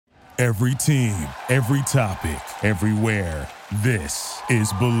Every team, every topic, everywhere. This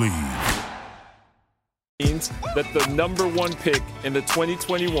is Believe. Means that the number one pick in the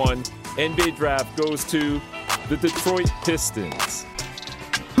 2021 NBA draft goes to the Detroit Pistons.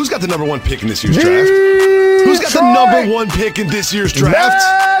 Who's got the number one pick in this year's draft? Who's got the number one pick in this year's draft?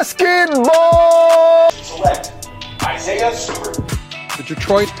 Basketball! Select Isaiah Stewart. The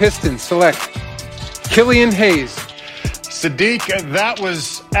Detroit Pistons select Killian Hayes. Sadiq, that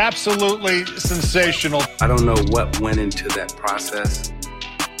was absolutely sensational. I don't know what went into that process.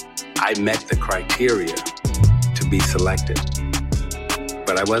 I met the criteria to be selected,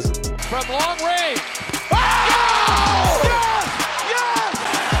 but I wasn't. From long range. Oh! Yes!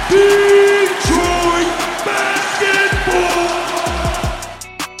 Detroit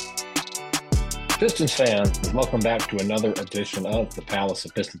basketball! Pistons fans, welcome back to another edition of the Palace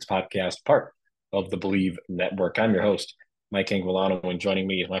of Pistons Podcast, part of the Believe Network. I'm your host, Mike Anguilano, and joining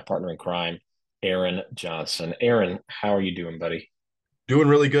me is my partner in crime, Aaron Johnson. Aaron, how are you doing, buddy? Doing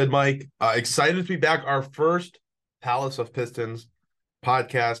really good, Mike. Excited to be back. Our first Palace of Pistons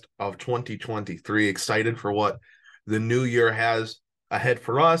podcast of 2023. Excited for what the new year has ahead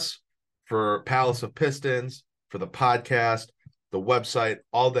for us, for Palace of Pistons, for the podcast, the website,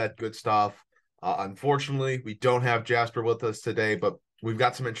 all that good stuff. Unfortunately, we don't have Jasper with us today, but we've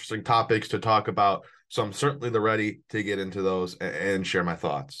got some interesting topics to talk about. So I'm certainly ready to get into those and share my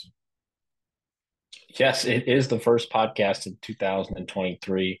thoughts. Yes, it is the first podcast in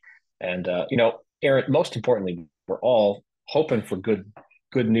 2023. And, Aaron, most importantly, we're all hoping for good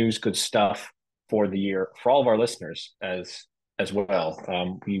news, good stuff for the year, for all of our listeners as well.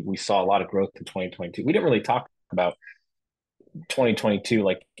 We saw a lot of growth in 2022. We didn't really talk about 2022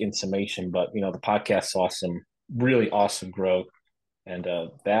 like in summation, but, the podcast saw some really awesome growth. And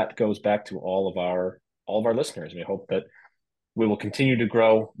that goes back to all of our listeners. We hope that we will continue to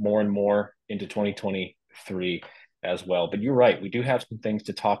grow more and more into 2023 as well. But you're right. We do have some things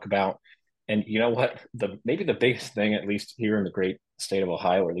to talk about. And you know what? Maybe the biggest thing, at least here in the great state of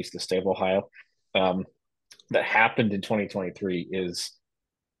Ohio, or at least the state of Ohio, that happened in 2023 is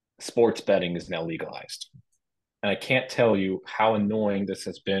sports betting is now legalized. And I can't tell you how annoying this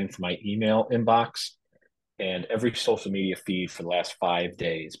has been for my email inbox and every social media feed for the last 5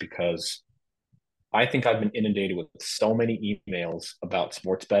 days, because I think I've been inundated with so many emails about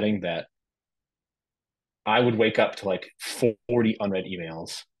sports betting that I would wake up to like 40 unread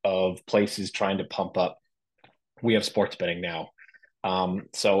emails of places trying to pump up. We have sports betting now.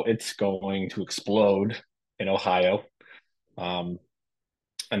 So it's going to explode in Ohio. And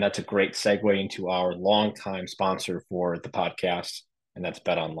that's a great segue into our longtime sponsor for the podcast, and that's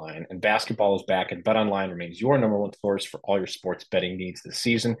BetOnline. And basketball is back, and BetOnline remains your number one source for all your sports betting needs this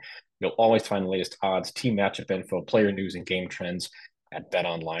season. You'll always find the latest odds, team matchup info, player news, and game trends at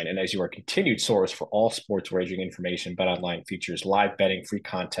BetOnline. And as your continued source for all sports wagering information, BetOnline features live betting, free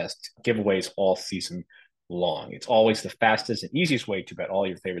contests, giveaways all season long. It's always the fastest and easiest way to bet all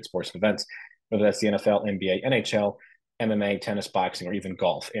your favorite sports and events, whether that's the NFL, NBA, NHL, MMA, tennis, boxing, or even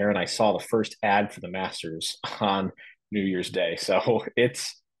golf. Aaron, I saw the first ad for the Masters on New Year's Day. So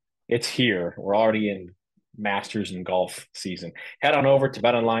it's here. We're already in Masters and golf season. Head on over to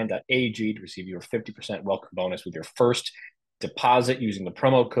betonline.ag to receive your 50% welcome bonus with your first deposit using the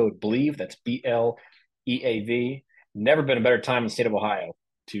promo code BLEAV. That's BLEAV. Never been a better time in the state of Ohio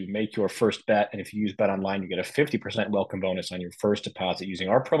to make your first bet. And if you use BetOnline, you get a 50% welcome bonus on your first deposit using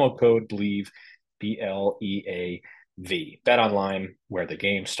our promo code BLEAV, BLEAV. BetOnline, where the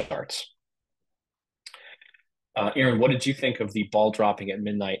game starts. Aaron, what did you think of the ball dropping at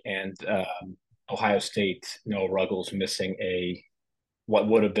midnight and Ohio State, Ruggles missing what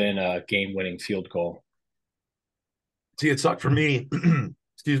would have been a game-winning field goal? See, it sucked for me,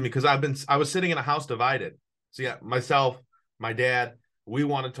 excuse me, because I was sitting in a house divided. So yeah, myself, my dad, we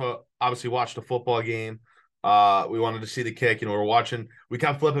wanted to obviously watch the football game. We wanted to see the kick. We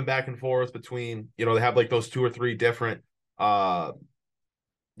kept flipping back and forth between, they have like those 2 or 3 different,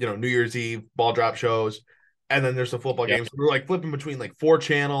 New Year's Eve ball drop shows. And then there's the football game. So we were like flipping between like 4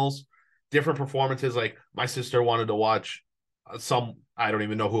 channels, different performances. Like my sister wanted to watch I don't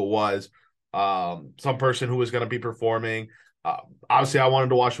even know who it was, some person who was going to be performing. Obviously, I wanted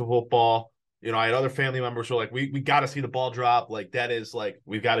to watch the football. I had other family members who were like, we got to see the ball drop. Like that is like,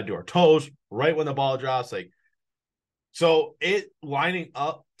 we've got to do our toes right when the ball drops. Like, so it lining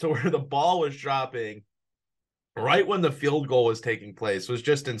up to where the ball was dropping right when the field goal was taking place was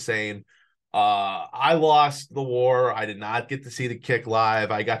just insane. I lost the war. I did not get to see the kick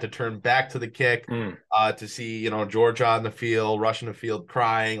live. I got to turn back to the kick to see, Georgia on the field, rushing the field,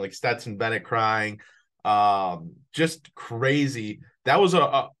 crying, like Stetson Bennett crying. Just crazy. That was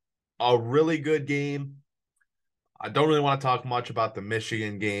a a really good game. I don't really want to talk much about the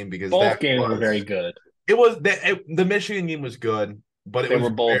Michigan game because both games were very good. The Michigan game was good, but they were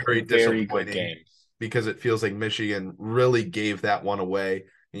both very good games because it feels like Michigan really gave that one away.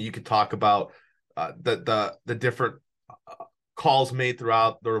 And you could talk about the different calls made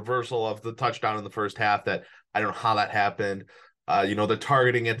throughout the reversal of the touchdown in the first half that I don't know how that happened. The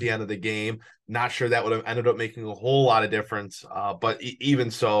targeting at the end of the game, not sure that would have ended up making a whole lot of difference. But even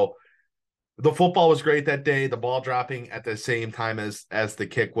so, the football was great that day. The ball dropping at the same time as the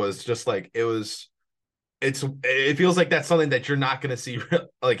kick was just like it feels like that's something that you're not going to see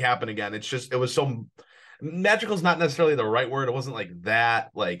like happen again. It was so magical is not necessarily the right word. It wasn't like that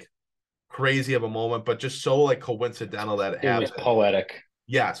like crazy of a moment, but just so like coincidental that it happened. It was poetic.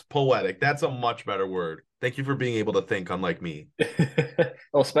 Yes, poetic. That's a much better word. Thank you for being able to think unlike me.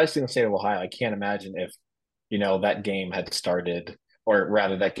 Well, especially in the state of Ohio, I can't imagine if that game had started, or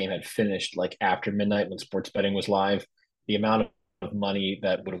rather that game had finished like after midnight when sports betting was live. The amount of money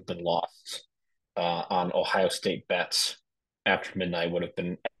that would have been lost on Ohio State bets after midnight would have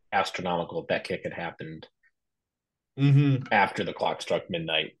been astronomical if that kick had happened after the clock struck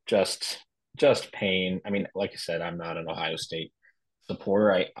midnight. Just pain. I mean, like I said, I'm not an Ohio State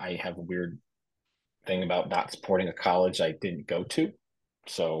supporter. I have a weird thing about not supporting a college I didn't go to.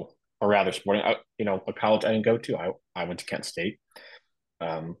 So, or rather supporting, a college I didn't go to. I went to Kent State.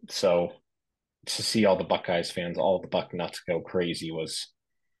 So to see all the Buckeyes fans, all the Buck nuts go crazy was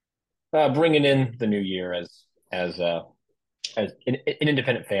bringing in the new year as an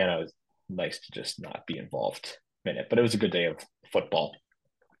independent fan. It was nice to just not be involved in it, but it was a good day of football.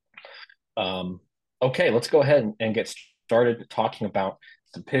 Okay, let's go ahead and get started talking about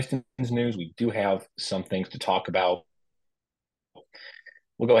some Pistons news. We do have some things to talk about.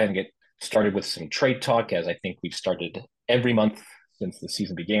 We'll go ahead and get started with some trade talk, as I think we've started every month since the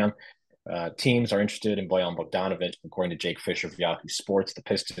season began. Teams are interested in Bojan Bogdanovic. According to Jake Fisher of Yahoo Sports, the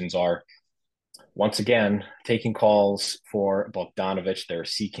Pistons are once again taking calls for Bogdanovic. They're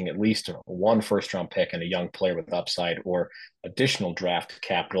seeking at least one first-round pick and a young player with upside or additional draft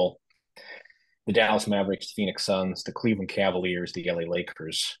capital. The Dallas Mavericks, Phoenix Suns, the Cleveland Cavaliers, the LA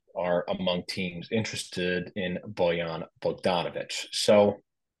Lakers are among teams interested in Bojan Bogdanovic. So,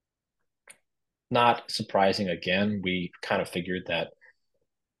 not surprising again. We kind of figured that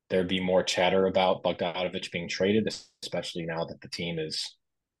there'd be more chatter about Bogdanovic being traded, especially now that the team is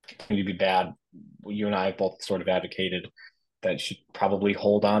going to be bad. You and I have both sort of advocated that you should probably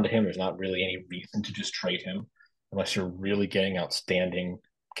hold on to him. There's not really any reason to just trade him unless you're really getting outstanding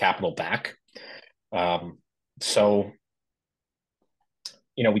capital back.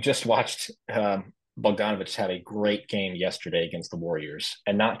 We just watched Bogdanovic had a great game yesterday against the Warriors,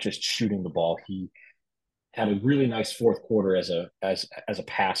 and not just shooting the ball. He had a really nice fourth quarter as a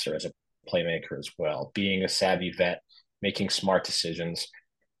passer, as a playmaker as well, being a savvy vet, making smart decisions.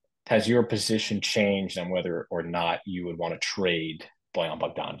 Has your position changed on whether or not you would want to trade Bojan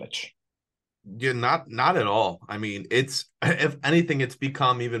Bogdanovic? Yeah, not at all. I mean, if anything, it's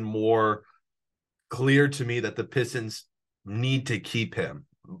become even more clear to me that the Pistons need to keep him.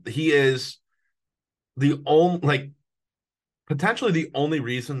 He is potentially the only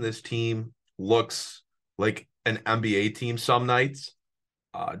reason this team looks like an NBA team some nights.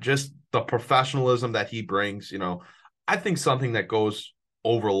 Just the professionalism that he brings, I think something that goes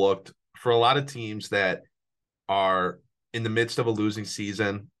overlooked for a lot of teams that are in the midst of a losing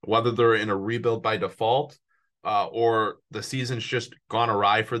season, whether they're in a rebuild by default or the season's just gone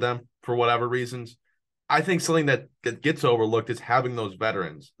awry for them for whatever reasons. I think something that gets overlooked is having those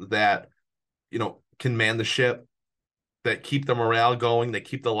veterans that, can man the ship, that keep the morale going, that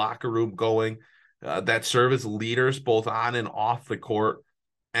keep the locker room going, that serve as leaders both on and off the court.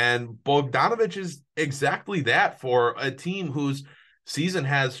 And Bogdanovic is exactly that for a team whose season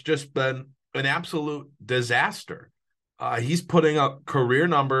has just been an absolute disaster. He's putting up career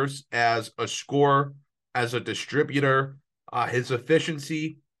numbers as a scorer, as a distributor. His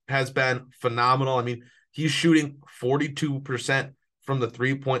efficiency has been phenomenal. I mean, he's shooting 42% from the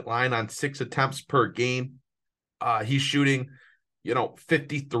three-point line on 6 attempts per game. He's shooting,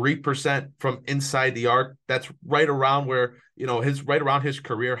 53% from inside the arc. That's right around where, right around his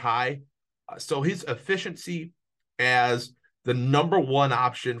career high. So his efficiency as the number one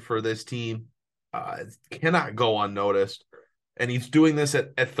option for this team cannot go unnoticed. And he's doing this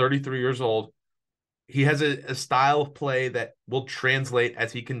at 33 years old. He has a style of play that will translate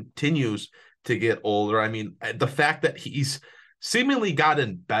as he continues to get older. I mean, the fact that he's seemingly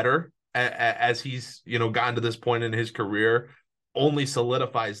gotten better as he's, gotten to this point in his career only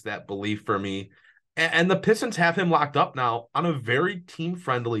solidifies that belief for me. And the Pistons have him locked up now on a very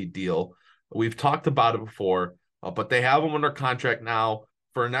team-friendly deal. We've talked about it before, but they have him under contract now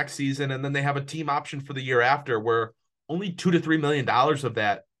for next season, and then they have a team option for the year after where only $2 to $3 million of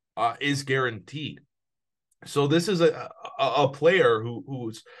that is guaranteed. So this is a player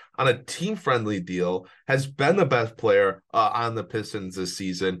who's on a team-friendly deal, has been the best player on the Pistons this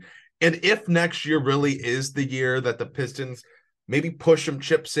season. And if next year really is the year that the Pistons maybe push some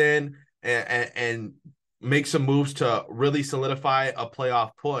chips in and make some moves to really solidify a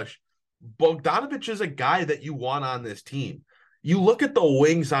playoff push, Bogdanovic is a guy that you want on this team. You look at the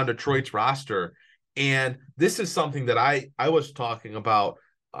wings on Detroit's roster, and this is something that I was talking about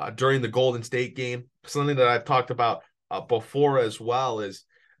during the Golden State game, something that I've talked about before as well, is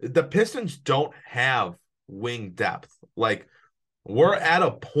the Pistons don't have wing depth. Like, we're at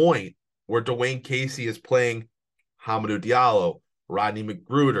a point where Dwayne Casey is playing Hamidou Diallo, Rodney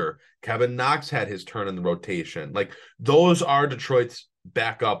McGruder, Kevin Knox had his turn in the rotation. Like, those are Detroit's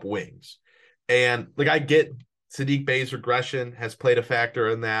backup wings. And like, I get Saddiq Bey's regression has played a factor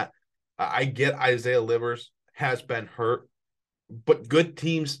in that. I get Isaiah Livers has been hurt, but good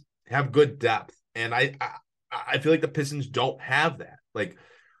teams have good depth. And I feel like the Pistons don't have that. Like,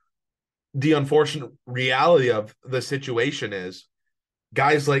 the unfortunate reality of the situation is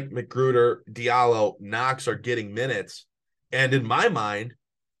guys like McGruder, Diallo, Knox are getting minutes. And in my mind,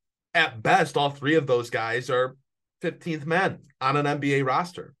 at best, all three of those guys are 15th men on an NBA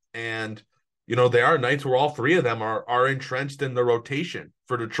roster. And, you know, there are nights where all three of them are entrenched in the rotation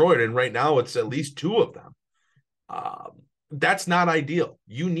for Detroit. And right now it's at least two of them. That's not ideal.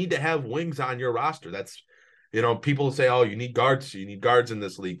 You need to have wings on your roster. That's, you know, people say, oh, you need guards. You need guards in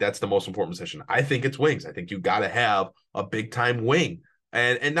this league. That's the most important position. I think it's wings. I think you got to have a big time wing.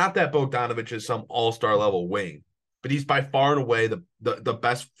 And not that Bogdanovic is some all-star level wing, but he's by far and away the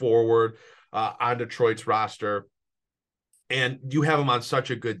best forward on Detroit's roster. And you have him on such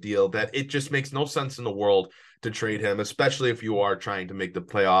a good deal that it just makes no sense in the world to trade him, especially if you are trying to make the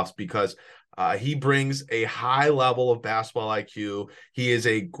playoffs, because he brings a high level of basketball IQ. He is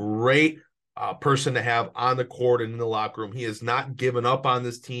a great person to have on the court and in the locker room. He has not given up on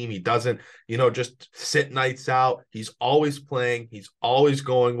this team. He doesn't, you know, just sit nights out. He's always playing. He's always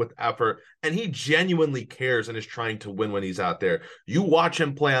going with effort, and he genuinely cares and is trying to win when he's out there. You watch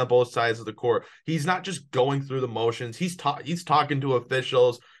him play on both sides of the court. He's not just going through the motions. He's talking to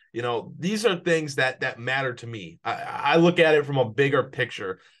officials. You know, these are things that matter to me. I look at it from a bigger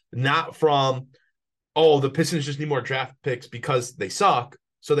picture, not from, oh, the Pistons just need more draft picks because they suck,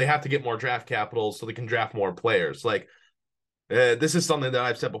 so they have to get more draft capital so they can draft more players. Like, this is something that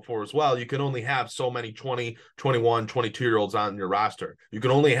I've said before as well. You can only have so many 20, 21, 22-year-olds on your roster. You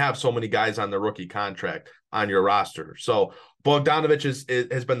can only have so many guys on the rookie contract on your roster. So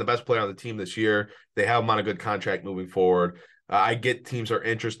Bogdanovic has been the best player on the team this year. They have him on a good contract moving forward. I get teams are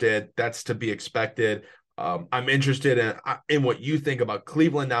interested. That's to be expected. I'm interested in what you think about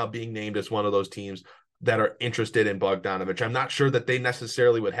Cleveland now being named as one of those teams that are interested in Bogdanovic. I'm not sure that they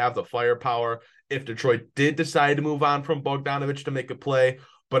necessarily would have the firepower if Detroit did decide to move on from Bogdanovic to make a play.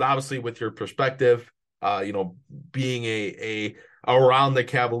 But obviously, with your perspective, you know, being a around the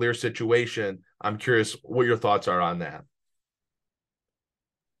Cavalier situation, I'm curious what your thoughts are on that.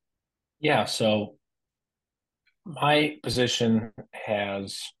 Yeah, so my position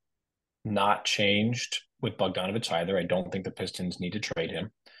has not changed with Bogdanovic either. I don't think the Pistons need to trade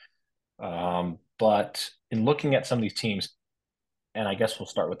him. But in looking at some of these teams, and I guess we'll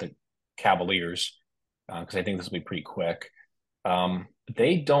start with the Cavaliers, because I think this will be pretty quick.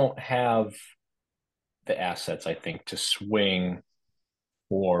 They don't have the assets, I think, to swing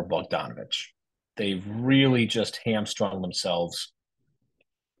for Bogdanovic. They've really just hamstrung themselves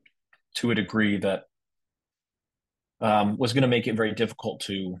to a degree that was going to make it very difficult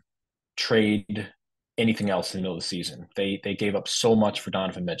to trade anything else in the middle of the season. They gave up so much for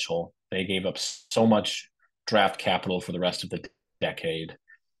Donovan Mitchell. They gave up so much draft capital for the rest of the decade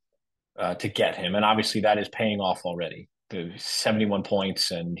to get him. And obviously that is paying off already. The 71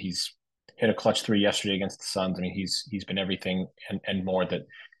 points, and he's hit a clutch three yesterday against the Suns. I mean, he's been everything and more that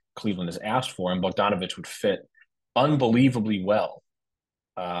Cleveland has asked for. And Bogdanovic would fit unbelievably well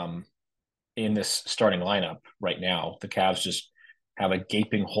in this starting lineup right now. The Cavs just have a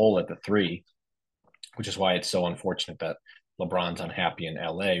gaping hole at the three, which is why it's so unfortunate that LeBron's unhappy in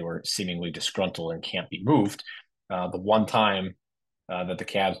LA or seemingly disgruntled and can't be moved. The one time that the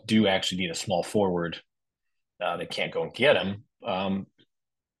Cavs do actually need a small forward, they can't go and get him.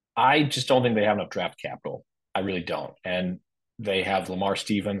 I just don't think they have enough draft capital. I really don't. And they have Lamar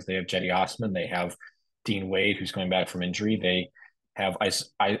Stevens, they have Jetty Osman, they have Dean Wade, who's coming back from injury. have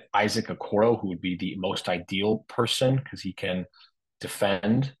Isaac Okoro, who would be the most ideal person because he can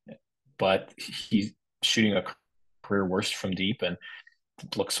defend, but he's shooting a career worst from deep and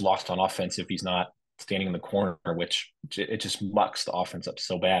looks lost on offense if he's not standing in the corner, which it just mucks the offense up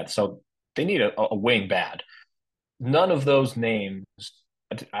so bad. So they need a wing bad. None of those names,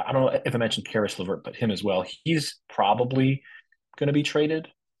 I don't know if I mentioned Karis LeVert, but him as well. He's probably going to be traded,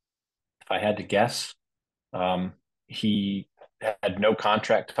 if I had to guess. He had no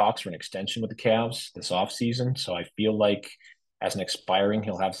contract talks for an extension with the Cavs this offseason, so I feel like as an expiring,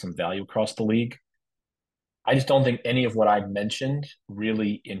 he'll have some value across the league. I just don't think any of what I mentioned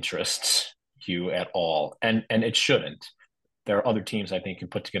really interests you at all, and it shouldn't. There are other teams I think can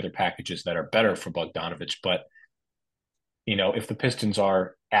put together packages that are better for Bogdanovic, but if the Pistons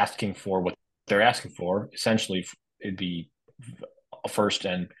are asking for what they're asking for, essentially it'd be a first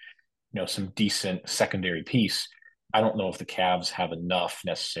and some decent secondary piece. I don't know if the Cavs have enough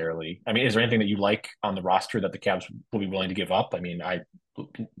necessarily. I mean, is there anything that you like on the roster that the Cavs will be willing to give up? I mean, I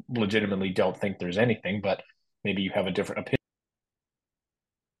legitimately don't think there's anything, but maybe you have a different opinion.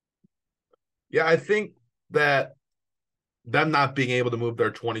 Yeah, I think that them not being able to move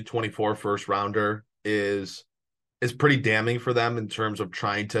their 2024 first rounder is pretty damning for them in terms of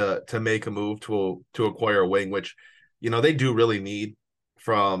trying to make a move to acquire a wing, which they do really need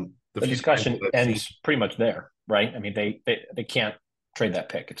from the discussion ends pretty much there, right? I mean, they can't trade that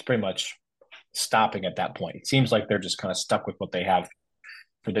pick. It's pretty much stopping at that point. It seems like they're just kind of stuck with what they have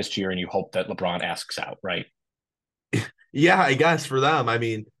for this year, and you hope that LeBron asks out, right? Yeah, I guess for them, I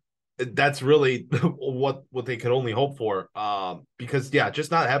mean, that's really what they could only hope for. Because just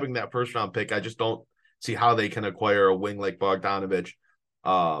not having that first round pick, I just don't see how they can acquire a wing like Bogdanovic,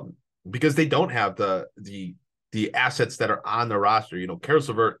 because they don't have the assets that are on the roster. Karis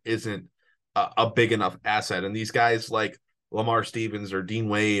LeVert isn't a big enough asset, and these guys like Lamar Stevens or Dean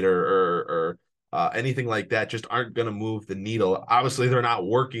Wade or anything like that just aren't going to move the needle. Obviously, they're not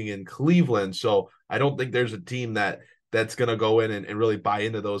working in Cleveland, so I don't think there's a team that's going to go in and really buy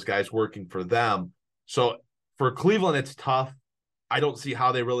into those guys working for them. So for Cleveland, it's tough. I don't see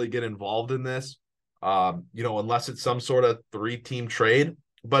how they really get involved in this. Unless it's some sort of 3-team trade.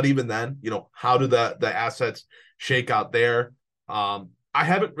 But even then, how do the assets shake out there? I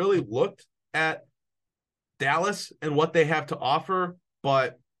haven't really looked at Dallas and what they have to offer,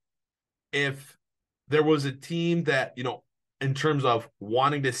 but if there was a team that, in terms of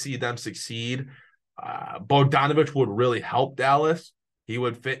wanting to see them succeed, Bogdanovic would really help Dallas. He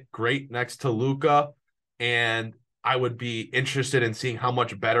would fit great next to Luka, and I would be interested in seeing how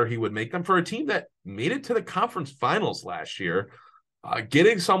much better he would make them for a team that made it to the conference finals last year.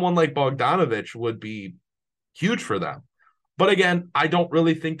 Getting someone like Bogdanovic would be huge for them. But again, I don't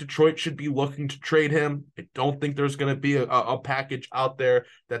really think Detroit should be looking to trade him. I don't think there's going to be a package out there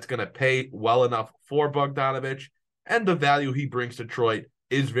that's going to pay well enough for Bogdanovic. And the value he brings to Detroit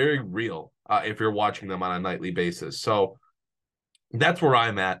is very real if you're watching them on a nightly basis. So that's where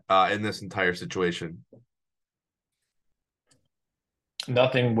I'm at in this entire situation.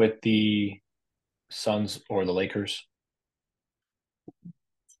 Nothing with the Suns or the Lakers.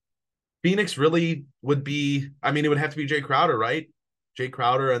 Phoenix really would be, it would have to be Jay Crowder, right? Jay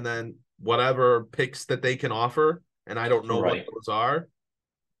Crowder and then whatever picks that they can offer. And I don't know what those are.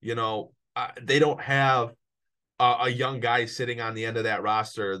 They don't have a young guy sitting on the end of that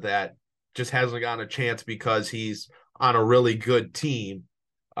roster that just hasn't gotten a chance because he's on a really good team.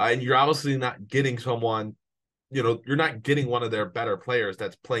 And you're obviously not getting someone, you're not getting one of their better players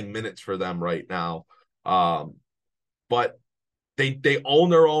that's playing minutes for them right now. But they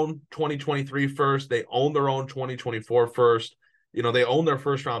own their own 2023 first. They own their own 2024 first. They own their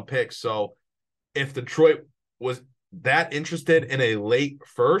first round picks. So if Detroit was that interested in a late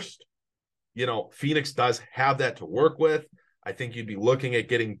first, Phoenix does have that to work with. I think you'd be looking at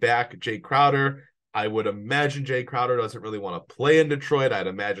getting back Jay Crowder. I would imagine Jay Crowder doesn't really want to play in Detroit. I'd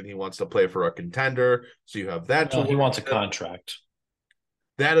imagine he wants to play for a contender. So you have that. He wants a contract.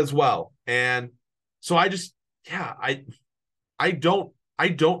 That as well. And so I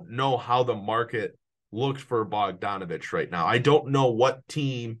don't know how the market looks for Bogdanovic right now. I don't know what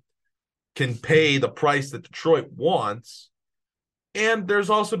team can pay the price that Detroit wants. And there's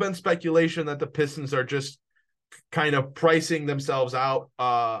also been speculation that the Pistons are just kind of pricing themselves out,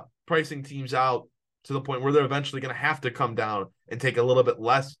 pricing teams out to the point where they're eventually going to have to come down and take a little bit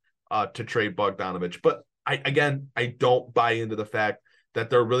less to trade Bogdanovic. But I don't buy into the fact that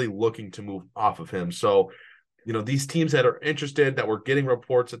they're really looking to move off of him. So, these teams that are interested, that we're getting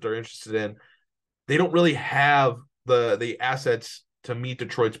reports that they're interested in, they don't really have the assets to meet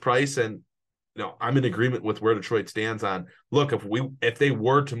Detroit's price. And I'm in agreement with where Detroit stands on. Look, if they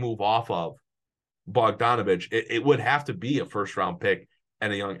were to move off of Bogdanovic, it would have to be a first-round pick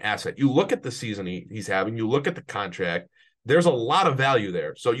and a young asset. You look at the season he's having, you look at the contract, there's a lot of value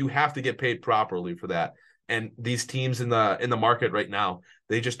there. So you have to get paid properly for that. And these teams in the market right now,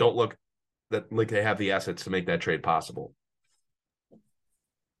 they just don't look like they have the assets to make that trade possible.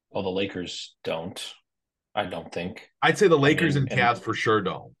 Well, the Lakers don't, I don't think. I'd say the Lakers and Cavs for sure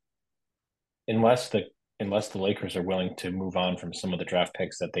don't. Unless the Lakers are willing to move on from some of the draft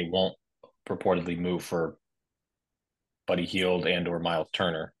picks that they won't purportedly move for Buddy Hield and or Miles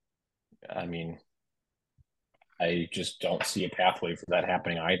Turner. I mean, I just don't see a pathway for that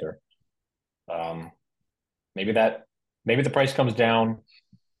happening either. Maybe the price comes down.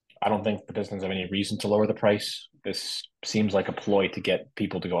 I don't think the Pistons have any reason to lower the price. This seems like a ploy to get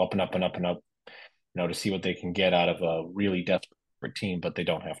people to go up and up and up and up, to see what they can get out of a really desperate team, but they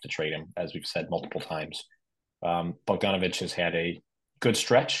don't have to trade him, as we've said multiple times. Bogdanovic has had a good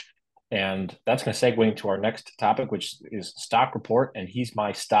stretch, and that's going to segue into our next topic, which is stock report, and he's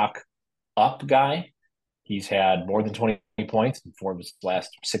my stock up guy. He's had more than 20 points in 4 of his last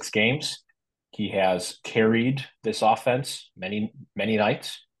 6 games. He has carried this offense many, many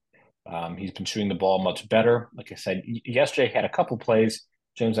nights. He's been shooting the ball much better. Like I said, yesterday had a couple plays.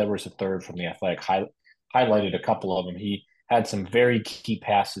 James Edwards III from The Athletic highlighted a couple of them. He had some very key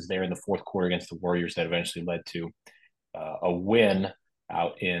passes there in the fourth quarter against the Warriors that eventually led to a win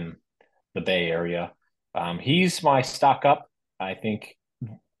out in the Bay Area. He's my stock up. I think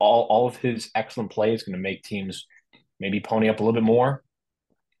all of his excellent play is going to make teams maybe pony up a little bit more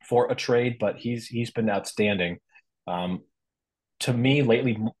for a trade, but he's been outstanding. To me,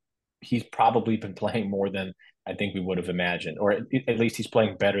 lately, he's probably been playing more than I think we would have imagined, or at least he's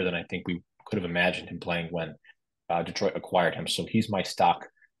playing better than I think we could have imagined him playing when Detroit acquired him. So he's my stock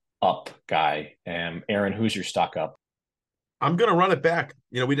up guy. Aaron, who's your stock up? I'm going to run it back.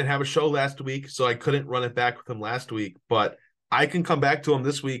 We didn't have a show last week, so I couldn't run it back with him last week, but I can come back to him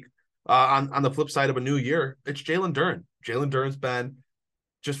this week on the flip side of a new year. It's Jalen Duren. Jalen Duren's been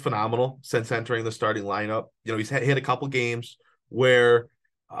just phenomenal since entering the starting lineup. He's hit a couple games where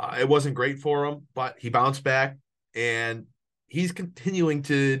it wasn't great for him, but he bounced back, and he's continuing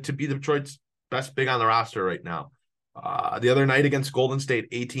to be Detroit's best big on the roster right now. The other night against Golden State,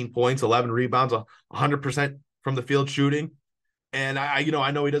 18 points, 11 rebounds, 100% from the field shooting. And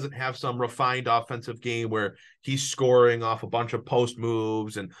I know he doesn't have some refined offensive game where he's scoring off a bunch of post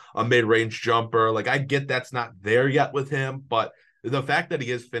moves and a mid-range jumper. Like, I get that's not there yet with him, but the fact that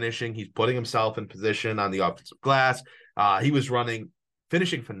he is finishing, he's putting himself in position on the offensive glass. He was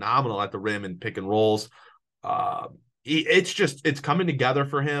finishing phenomenal at the rim and pick and rolls. It's coming together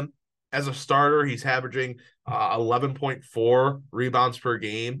for him. As a starter, he's averaging 11.4 rebounds per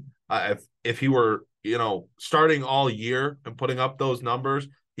game. If he were, starting all year and putting up those numbers,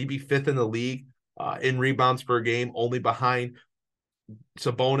 he'd be 5th in the league in rebounds per game, only behind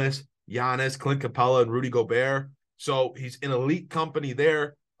Sabonis, Giannis, Clint Capella, and Rudy Gobert. So he's in elite company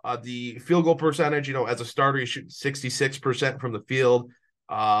there. The field goal percentage, as a starter, he's shooting 66% from the field.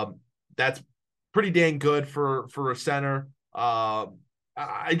 That's pretty dang good for a center.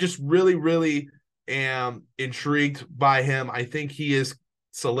 I just really, really am intrigued by him. I think he has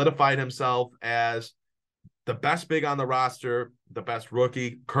solidified himself as the best big on the roster, the best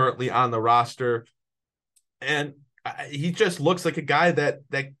rookie currently on the roster. And he just looks like a guy that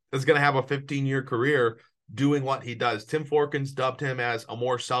is going to have a 15-year career doing what he does. Tim Forkins dubbed him as a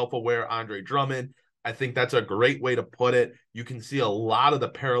more self-aware Andre Drummond. I think that's a great way to put it. You can see a lot of the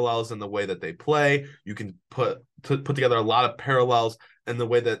parallels in the way that they play. You can put together a lot of parallels in the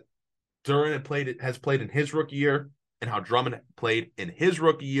way that Duren has played in his rookie year and how Drummond played in his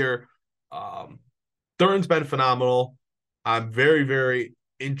rookie year. Duren's been phenomenal. I'm very, very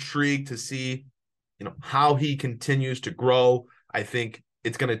intrigued to see, how he continues to grow. I think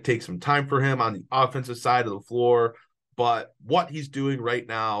it's going to take some time for him on the offensive side of the floor, but what he's doing right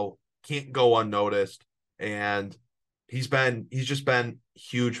now can't go unnoticed. And he's just been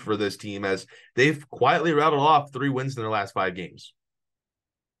huge for this team as they've quietly rattled off 3 wins in their last 5 games.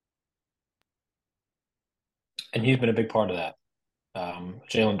 And he's been a big part of that.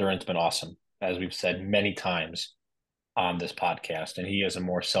 Jalen Duren's been awesome, as we've said many times on this podcast, and he is a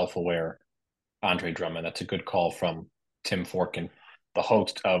more self-aware Andre Drummond. That's a good call from Tim Forkin, the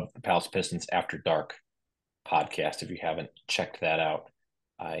host of the Palace Pistons After Dark podcast. If you haven't checked that out,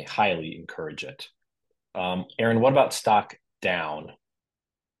 I highly encourage it. Aaron, what about stock down?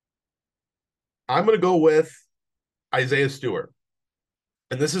 I'm going to go with Isaiah Stewart.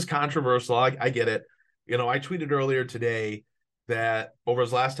 And this is controversial. I get it. I tweeted earlier today that over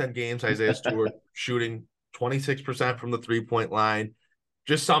his last 10 games, Isaiah Stewart shooting 26% from the 3-point line.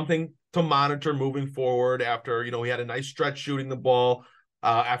 Just something to monitor moving forward after, he had a nice stretch shooting the ball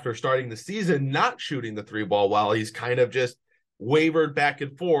after starting the season, not shooting the 3-ball well. He's kind of just wavered back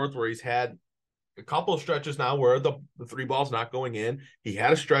and forth where he's had a couple of stretches now where the 3-ball's not going in. He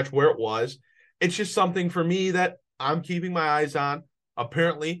had a stretch where it was. It's just something for me that I'm keeping my eyes on.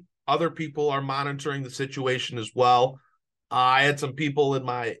 Apparently, other people are monitoring the situation as well. I had some people in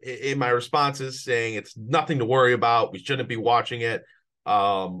my responses saying it's nothing to worry about. We shouldn't be watching it.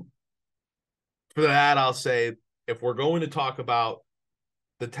 For that, I'll say if we're going to talk about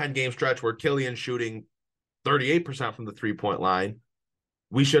the 10-game stretch where Killian's shooting 38% from the 3-point line,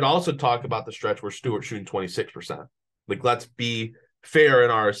 we should also talk about the stretch where Stewart's shooting 26%. Like, let's be fair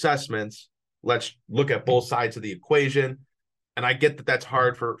in our assessments. Let's look at both sides of the equation. And I get that that's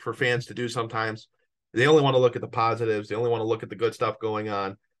hard for fans to do sometimes. They only want to look at the positives. They only want to look at the good stuff going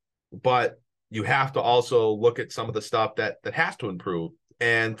on. But you have to also look at some of the stuff that has to improve.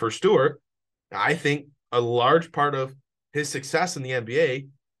 And for Stewart, I think a large part of his success in the NBA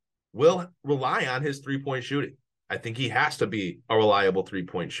will rely on his 3-point shooting. I think he has to be a reliable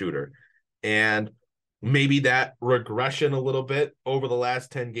 3-point shooter. And maybe that regression a little bit over the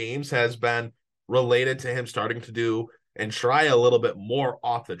last 10 games has been related to him starting to do and try a little bit more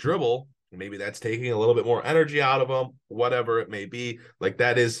off the dribble. Maybe that's taking a little bit more energy out of him, whatever it may be. Like,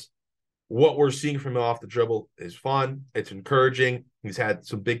 that is what we're seeing from him off the dribble is fun. It's encouraging. He's had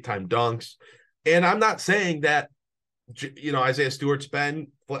some big time dunks. And I'm not saying that, Isaiah Stewart's been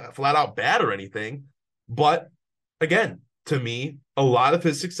flat out bad or anything. But again, to me, a lot of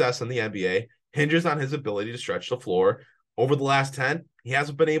his success in the NBA hinges on his ability to stretch the floor. Over the last 10, he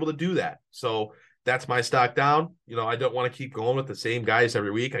hasn't been able to do that. So that's my stock down. I don't want to keep going with the same guys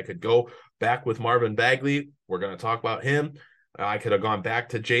every week. I could go back with Marvin Bagley. We're going to talk about him. I could have gone back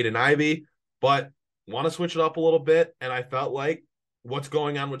to Jaden Ivey, but want to switch it up a little bit. And I felt like what's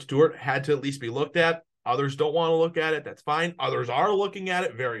going on with Stewart had to at least be looked at. Others don't want to look at it. That's fine. Others are looking at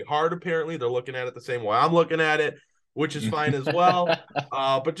it very hard, apparently. They're looking at it the same way I'm looking at it, which is fine as well.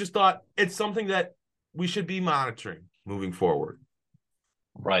 But just thought it's something that we should be monitoring moving forward.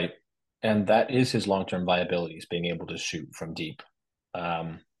 Right. And that is his long-term viability, is being able to shoot from deep.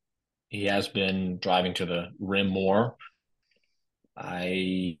 He has been driving to the rim more.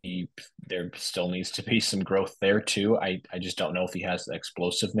 There still needs to be some growth there too. I just don't know if he has the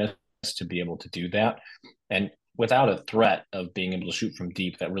explosiveness to be able to do that. And without a threat of being able to shoot from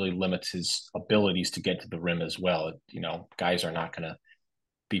deep, that really limits his abilities to get to the rim as well. Guys are not going to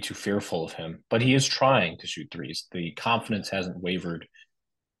be too fearful of him, but he is trying to shoot threes. The confidence hasn't wavered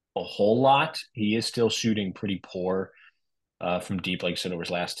a whole lot. He is still shooting pretty poor from deep, like I said, over his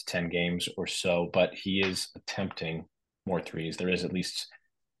last 10 games or so, but he is attempting more threes. There is at least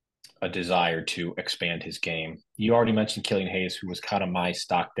a desire to expand his game. You already mentioned Killian Hayes, who was kind of my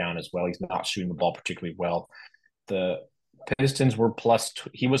stock down as well. He's not shooting the ball particularly well. The Pistons were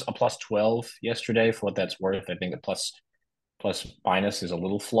he was a plus 12 yesterday, for what that's worth. I think the plus minus is a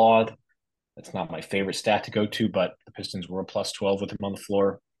little flawed. That's not my favorite stat to go to, but the Pistons were a plus 12 with him on the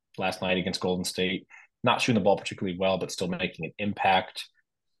floor last night against Golden State. Not shooting the ball particularly well, but still making an impact.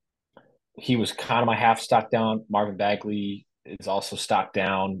 He was kind of my half stock down. Marvin Bagley is also stock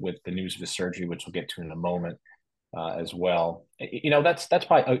down with the news of his surgery, which we'll get to in a moment as well. That's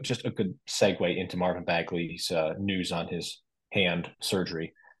probably just a good segue into Marvin Bagley's news on his hand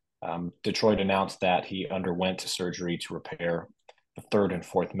surgery. Detroit announced that he underwent surgery to repair the 3rd and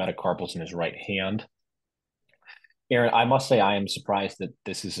 4th metacarpals in his right hand. Aaron, I must say I am surprised that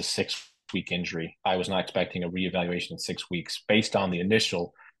this is a 6-week injury. I was not expecting a reevaluation in 6 weeks based on the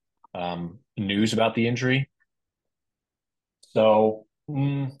initial news about the injury. So,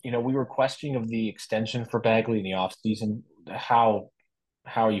 we were questioning of the extension for Bagley in the offseason. How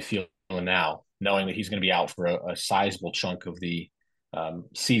are you feeling now, knowing that he's going to be out for a sizable chunk of the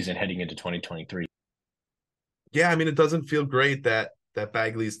season heading into 2023? Yeah, it doesn't feel great that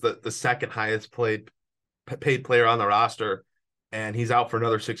Bagley's the second highest paid player on the roster, and he's out for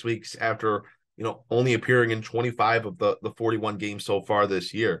another 6 weeks after only appearing in 25 of the 41 games so far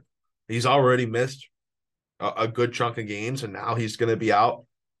this year. He's already missed a good chunk of games, and now he's going to be out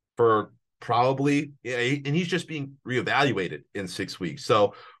for probably, and he's just being reevaluated in 6 weeks.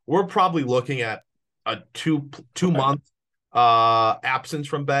 So we're probably looking at a two-month absence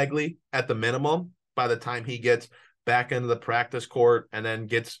from Bagley at the minimum by the time he gets back into the practice court and then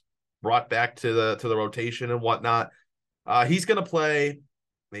gets brought back to the rotation and whatnot. He's going to play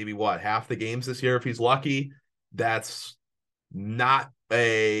maybe half the games this year if he's lucky. That's not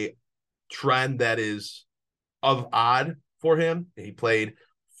a trend that is of odd for him. He played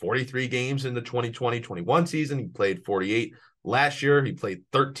 43 games in the 2020-21 season. He played 48 last year. He played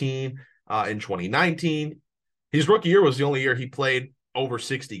 13 in 2019. His rookie year was the only year he played over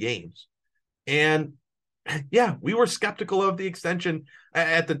 60 games. And yeah, we were skeptical of the extension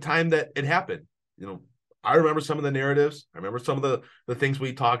at the time that it happened. I remember some of the narratives. I remember some of the things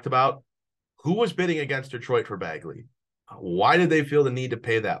we talked about. Who was bidding against Detroit for Bagley? Why did they feel the need to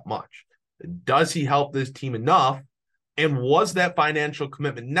pay that much? Does he help this team enough? And was that financial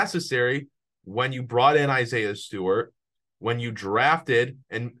commitment necessary when you brought in Isaiah Stewart, when you drafted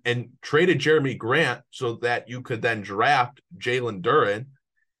and traded Jeremy Grant so that you could then draft Jalen Duren,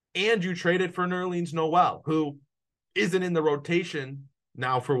 and you traded for Nerlens Noel, who isn't in the rotation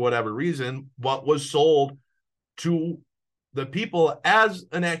now for whatever reason, but was sold to the people as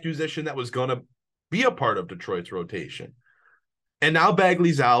an acquisition that was going to be a part of Detroit's rotation. And now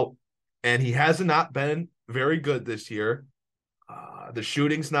Bagley's out, and he has not been very good this year. The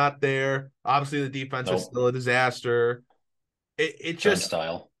shooting's not there. Obviously, the defense is still a disaster. It's just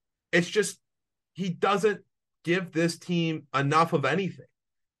he doesn't give this team enough of anything.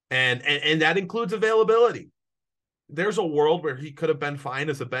 And that includes availability. There's a world where he could have been fine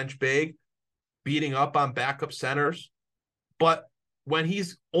as a bench big, beating up on backup centers. But when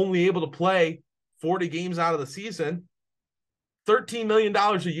he's only able to play 40 games out of the season, $13 million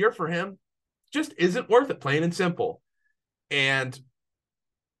a year for him just isn't worth it, plain and simple. And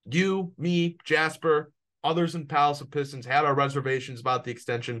you, me, Jasper, others in Palace of Pistons had our reservations about the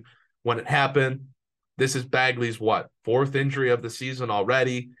extension when it happened. This is Bagley's, fourth injury of the season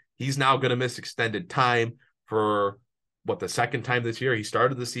already. He's now going to miss extended time for, the second time this year. He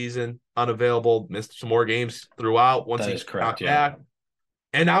started the season unavailable, missed some more games throughout once he got back.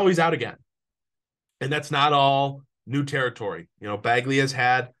 And now he's out again. And that's not all new territory. Bagley has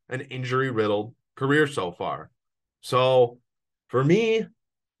had an injury-riddled career so far. So for me,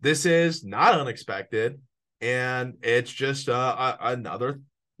 this is not unexpected. And it's just another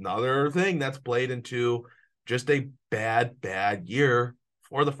thing that's played into just a bad year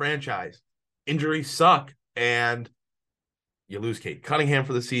for the franchise. Injuries suck, and you lose Kate Cunningham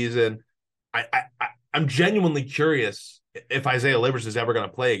for the season. I'm genuinely curious if Isaiah Livers is ever going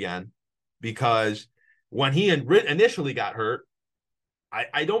to play again, because when he initially got hurt,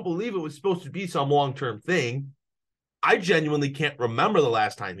 I don't believe it was supposed to be some long-term thing. I genuinely can't remember the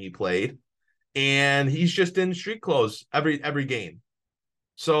last time he played, and he's just in street clothes every game.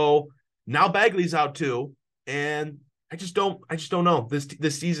 So now Bagley's out too, and I just don't know.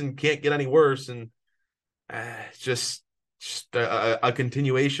 This season can't get any worse, and it's just a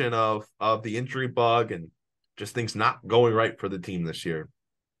continuation of the injury bug and just things not going right for the team this year.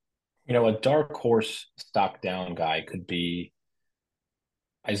 A dark horse stock down guy could be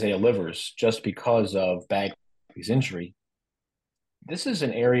Isaiah Livers just because of Bagley's injury. This is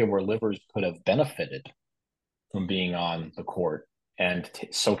an area where Livers could have benefited from being on the court and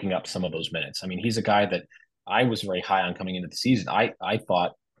soaking up some of those minutes. I mean, he's a guy that I was very high on coming into the season. I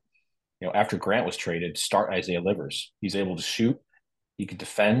thought, after Grant was traded, start Isaiah Livers. He's able to shoot. He can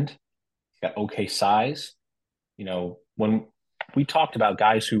defend. He's got okay size. When we talked about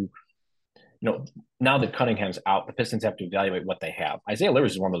guys who, now that Cunningham's out, the Pistons have to evaluate what they have. Isaiah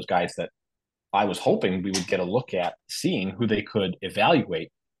Livers is one of those guys that I was hoping we would get a look at, seeing who they could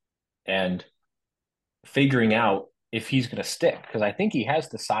evaluate and figuring out if he's going to stick, because I think he has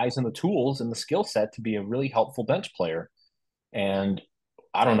the size and the tools and the skill set to be a really helpful bench player. And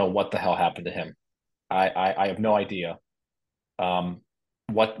I don't know what the hell happened to him. I have no idea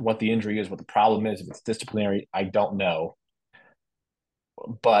what the injury is, what the problem is. If it's disciplinary, I don't know.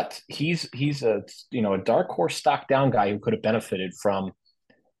 But he's a dark horse stock down guy who could have benefited from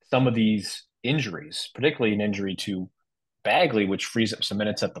some of these injuries, particularly an injury to Bagley, which frees up some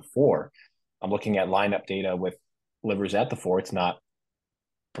minutes at the 4. I'm looking at lineup data with Livers at the 4. It's not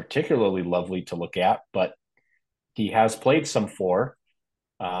particularly lovely to look at, but he has played some 4.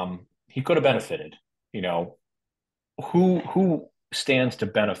 He could have benefited. Who stands to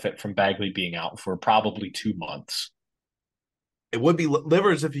benefit from Bagley being out for probably 2 months? It would be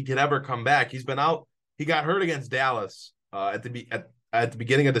Livers if he could ever come back. He's been out. He got hurt against Dallas at the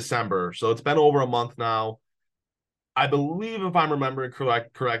beginning of December, so it's been over a month now. I believe, if I'm remembering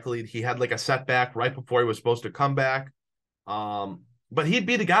correctly, he had like a setback right before he was supposed to come back. But he'd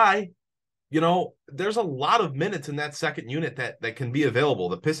be the guy. There's a lot of minutes in that second unit that can be available.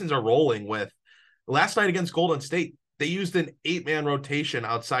 The Pistons are rolling with, last night against Golden State, they used an 8-man rotation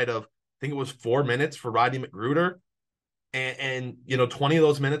outside of, I think it was 4 minutes for Rodney McGruder. And 20 of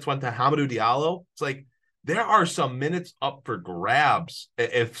those minutes went to Hamidou Diallo. It's like, there are some minutes up for grabs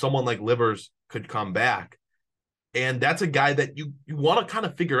if someone like Livers could come back. And that's a guy that you want to kind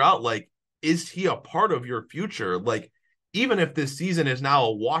of figure out, like, is he a part of your future? Like, even if this season is now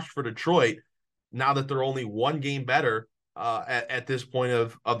a wash for Detroit, now that they're only one game better at this point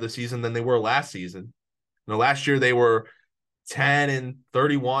of the season than they were last season. You know, last year they were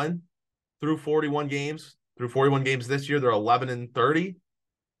 10-31 through 41 games. Through 41 games this year, they're 11-30.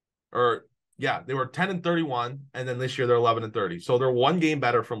 They were 10-31, and then this year they're 11-30. So they're one game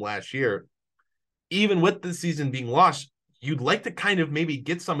better from last year. Even with the season being lost, you'd like to kind of maybe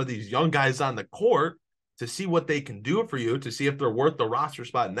get some of these young guys on the court to see what they can do for you, to see if they're worth the roster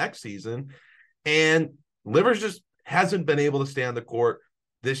spot next season. And Livers just hasn't been able to stay on the court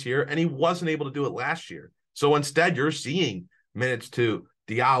this year, and he wasn't able to do it last year. So instead, you're seeing minutes to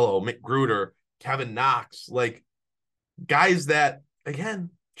Diallo, McGruder, Kevin Knox, like guys that, again,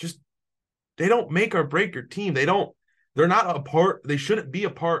 just they don't make or break your team. They're not a part, they shouldn't be a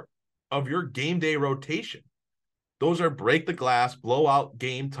part of your game day rotation. Those are break the glass, blowout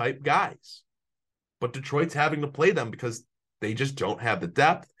game type guys. But Detroit's having to play them because they just don't have the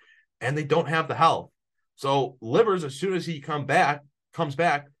depth and they don't have the health. So Livers, as soon as he comes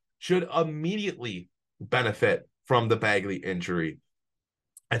back, should immediately benefit from the Bagley injury.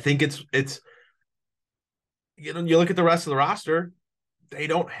 I think it's you look at the rest of the roster, they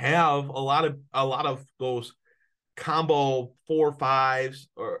don't have a lot of those combo 4-5s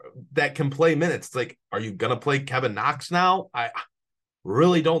or that can play minutes. It's like, are you gonna play Kevin Knox now? I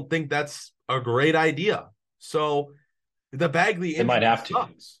really don't think that's a great idea. So the Bagley they might have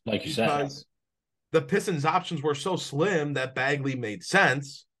sucks, to, like you said. The Pistons options were so slim that Bagley made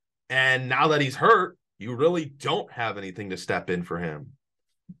sense. And now that he's hurt, you really don't have anything to step in for him.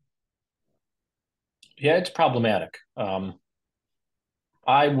 Yeah, it's problematic.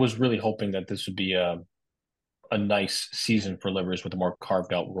 I was really hoping that this would be a nice season for Livers with a more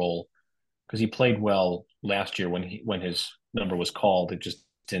carved out role, because he played well last year when his number was called. It just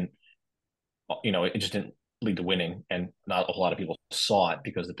didn't lead to winning, and not a whole lot of people saw it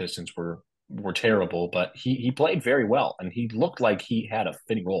because the Pistons were terrible. But he played very well, and he looked like he had a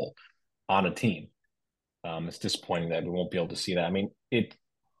fitting role on a team. It's disappointing that we won't be able to see that. I mean,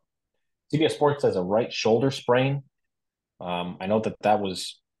 CBS Sports says a right shoulder sprain. I know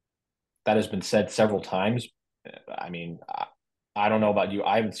that has been said several times. I mean, I don't know about you.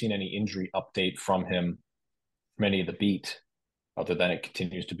 I haven't seen any injury update from him from any of the beat, other than it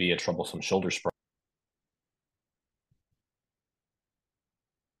continues to be a troublesome shoulder sprain.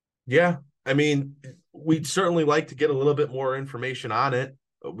 Yeah, I mean, we'd certainly like to get a little bit more information on it.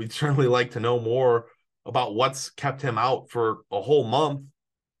 We'd certainly like to know more about what's kept him out for a whole month.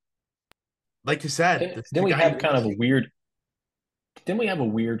 Like you said, then we have kind of a weird. Didn't we have a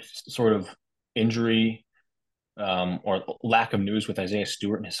weird sort of injury or lack of news with Isaiah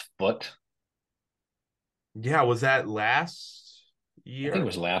Stewart and his foot? Yeah, was that last year? I think it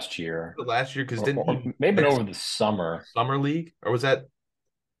was last year. Last year, because maybe over the summer league, or was that?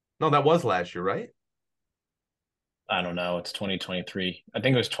 No, that was last year, right? I don't know. It's 2023. I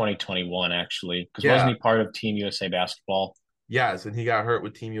think it was 2021 actually, because wasn't he part of Team USA basketball? Yes, and he got hurt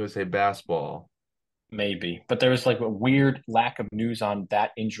with Team USA basketball. Maybe, but there was like a weird lack of news on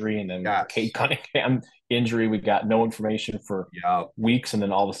that injury, and then Kate Cunningham injury. We got no information for weeks, and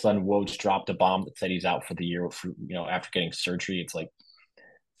then all of a sudden, Woj dropped a bomb that said he's out for the year. After getting surgery, it's like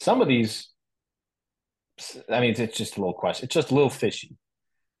some of these. I mean, it's just a little question. It's just a little fishy,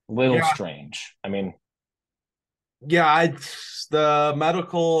 a little strange. I mean, the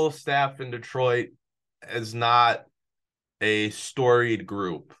medical staff in Detroit is not a storied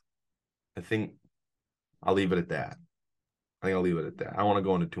group. I think I'll leave it at that. I don't want to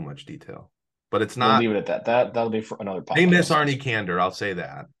go into too much detail, but it's not. We'll leave it at that. That'll be for another podcast. They miss Arnie Kander. I'll say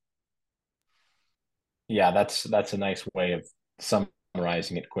that. Yeah, that's a nice way of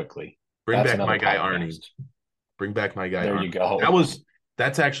summarizing it quickly. Bring back my guy Arnie. Bring back my guy. There Arnie. You go.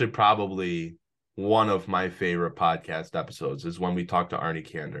 That's actually probably one of my favorite podcast episodes. Is when we talked to Arnie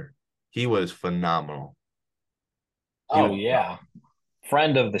Kander. He was phenomenal.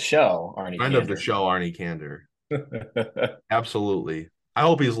 Friend of the show, Arnie Kander. Absolutely. I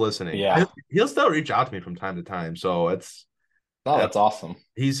hope he's listening. Yeah. He'll still reach out to me from time to time. So that's awesome.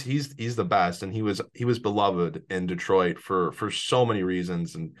 He's the best. And he was beloved in Detroit for so many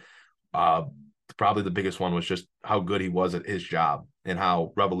reasons. And probably the biggest one was just how good he was at his job and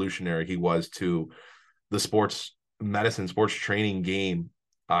how revolutionary he was to the sports medicine, sports training game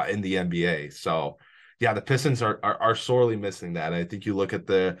in the NBA. So yeah, the Pistons are sorely missing that. I think you look at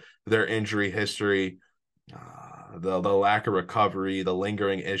their injury history, the lack of recovery, the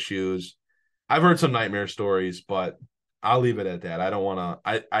lingering issues. I've heard some nightmare stories, but I'll leave it at that. I don't want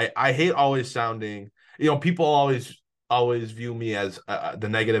to. I hate always sounding. people always view me as the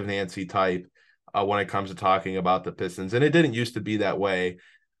negative Nancy type when it comes to talking about the Pistons, and it didn't used to be that way.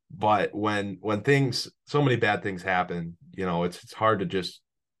 But when so many bad things happen, it's hard to just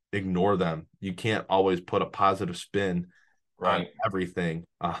ignore them. You can't always put a positive spin on everything.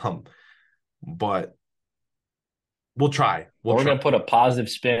 But we'll try. We're going to put a positive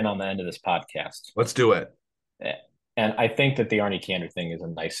spin on the end of this podcast. Let's do it. And I think that the Arnie Kander thing is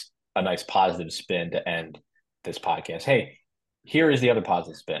a nice positive spin to end this podcast. Hey, here is the other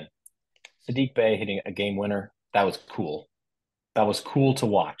positive spin. Saddiq Bey hitting a game winner. That was cool. That was cool to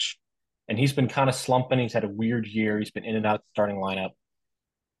watch. And he's been kind of slumping. He's had a weird year. He's been in and out of the starting lineup.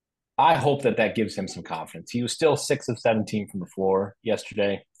 I hope that gives him some confidence. He was still 6 of 17 from the floor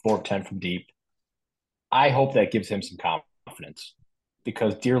yesterday, 4 of 10 from deep. I hope that gives him some confidence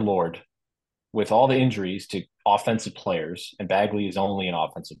because, dear Lord, with all the injuries to offensive players, and Bagley is only an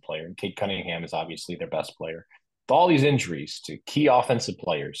offensive player, and Cade Cunningham is obviously their best player. With all these injuries to key offensive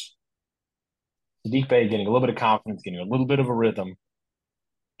players, Saddiq Bey getting a little bit of confidence, getting a little bit of a rhythm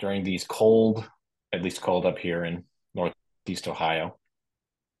during these cold, at least cold up here in Northeast Ohio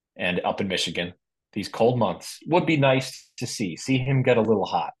and up in Michigan, these cold months would be nice to see him get a little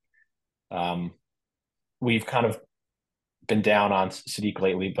hot. We've kind of been down on Saddiq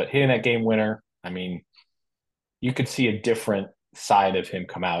lately, but hitting that game winner, I mean, you could see a different side of him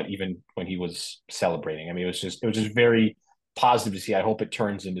come out even when he was celebrating. I mean, it was just very positive to see. I hope it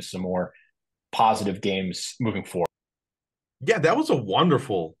turns into some more positive games moving forward. Yeah, that was a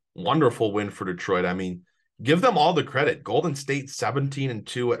wonderful, wonderful win for Detroit. I mean, give them all the credit. Golden State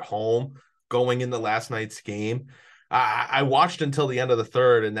 17-2 at home going into last night's game. I watched until the end of the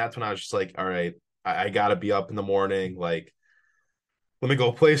third, and that's when I was just like, all right, I got to be up in the morning. Like, let me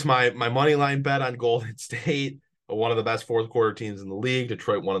go place my money line bet on Golden State, one of the best fourth quarter teams in the league.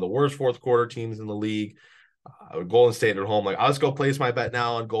 Detroit, one of the worst fourth quarter teams in the league. Golden State at home. Like, I'll just go place my bet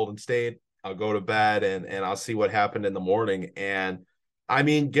now on Golden State. I'll go to bed and I'll see what happened in the morning. And I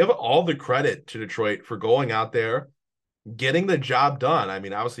mean, give all the credit to Detroit for going out there, getting the job done. I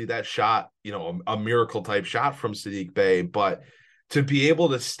mean, obviously that shot, a miracle type shot from Saddiq Bey, but to be able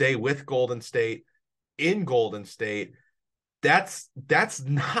to stay with Golden State in Golden State, that's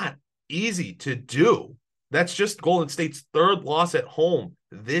not easy to do. That's just Golden State's third loss at home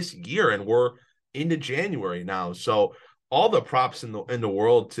this year, and we're into January now. So all the props in the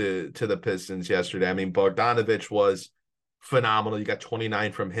world to the Pistons yesterday. I mean, Bogdanovic was phenomenal. You got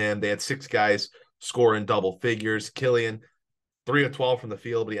 29 from him. They had 6 guys score in double figures. Killian, 3 of 12 from the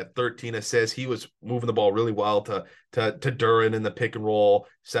field, but he had 13 assists. He was moving the ball really well to Duren in the pick and roll,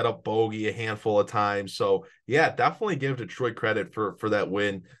 set up Bogey a handful of times. So yeah, definitely give Detroit credit for that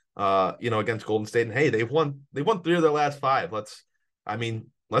win, against Golden State. And hey, they've won 3 of their last 5. Let's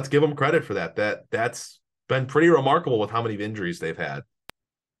give them credit for that. That's been pretty remarkable with how many injuries they've had.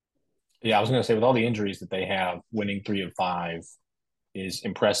 Yeah, I was going to say, with all the injuries that they have, winning 3 of 5 is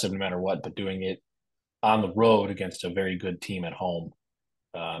impressive no matter what, but doing it on the road against a very good team at home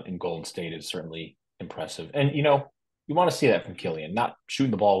in Golden State is certainly impressive. And, you want to see that from Killian, not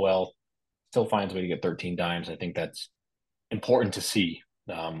shooting the ball well, still finds a way to get 13 dimes. I think that's important to see.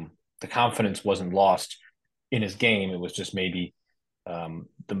 The confidence wasn't lost in his game. It was just maybe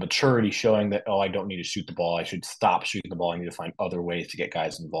the maturity showing that, I don't need to shoot the ball. I should stop shooting the ball. I need to find other ways to get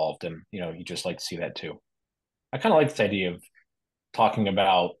guys involved. And, you just like to see that too. I kind of like this idea of talking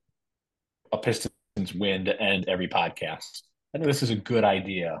about a Pistons win to end every podcast. I think this is a good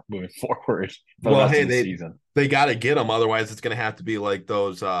idea moving forward for the rest of the season. They got to get them. Otherwise, it's going to have to be like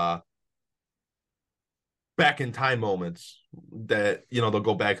those back in time moments that, they'll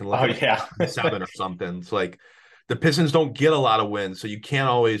go back and look at 7 or something. It's like, the Pistons don't get a lot of wins, so you can't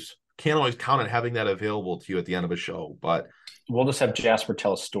always count on having that available to you at the end of a show. But we'll just have Jasper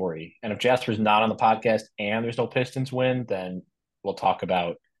tell a story. And if Jasper's not on the podcast and there's no Pistons win, then we'll talk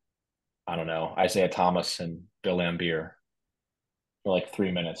about, I don't know, Isaiah Thomas and Bill Laimbeer for like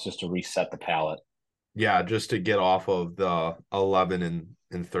 3 minutes just to reset the palate. Yeah, just to get off of the 11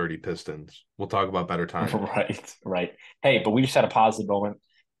 and 30 Pistons. We'll talk about better times. Right. Hey, but we just had a positive moment.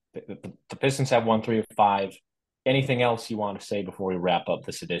 The Pistons have won 3 of 5. Anything else you want to say before we wrap up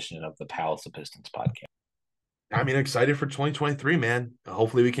this edition of the Palace of Pistons podcast? I mean, excited for 2023, man.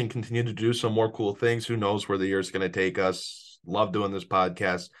 Hopefully we can continue to do some more cool things. Who knows where the year is going to take us. Love doing this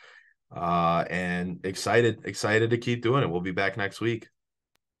podcast. And excited to keep doing it. We'll be back next week.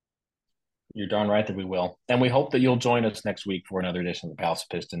 You're darn right that we will. And we hope that you'll join us next week for another edition of the Palace of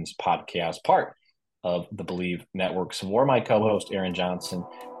Pistons podcast, part of the Believe Network. So for my co-host, Aaron Johnson,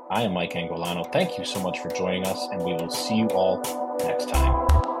 I am Mike Anguilano. Thank you so much for joining us, and we will see you all next time.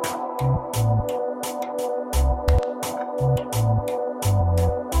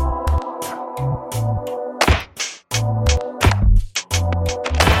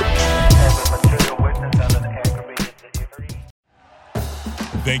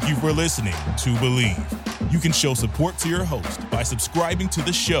 Thank you for listening to Believe. You can show support to your host by subscribing to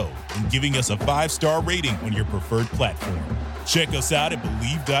the show and giving us a 5-star rating on your preferred platform. Check us out at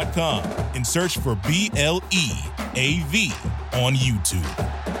Believe.com and search for BLEAV on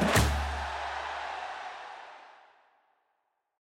YouTube.